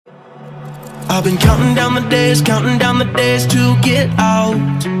I've been counting down the days to get out.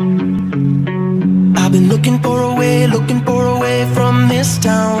 I've been looking for a way from this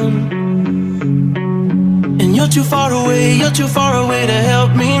town. And you're too far away to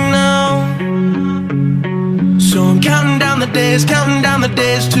help me now. So I'm counting down the days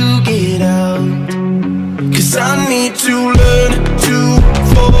to get out. 'Cause I need to learn to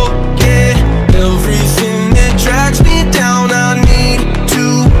forget everything that drags me down. I need to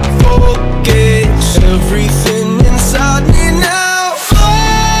forget everything inside me now.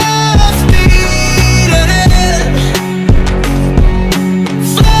 Full speed ahead,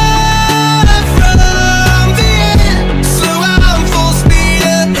 fly from the end. So I'm full speed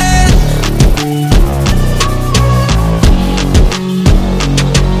ahead.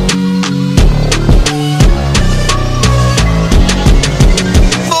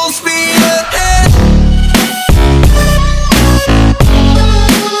 Full speed ahead.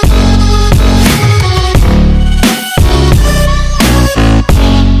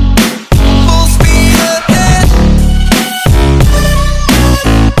 Full speed ahead.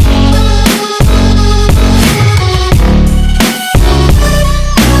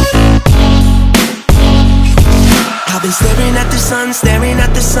 I've been staring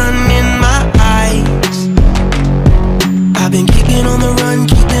at the sun in my eyes. I've been keeping on the run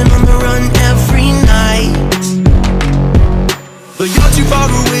every night. But you're too far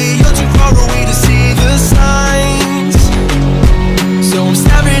away to see the signs. So I'm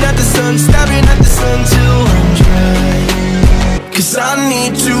staring at the sun till I'm dry. 'Cause I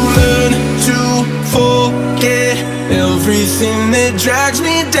need to learn to forget everything that drags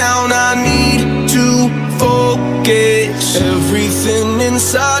me down. I need to forget everything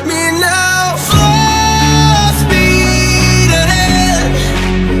inside me now.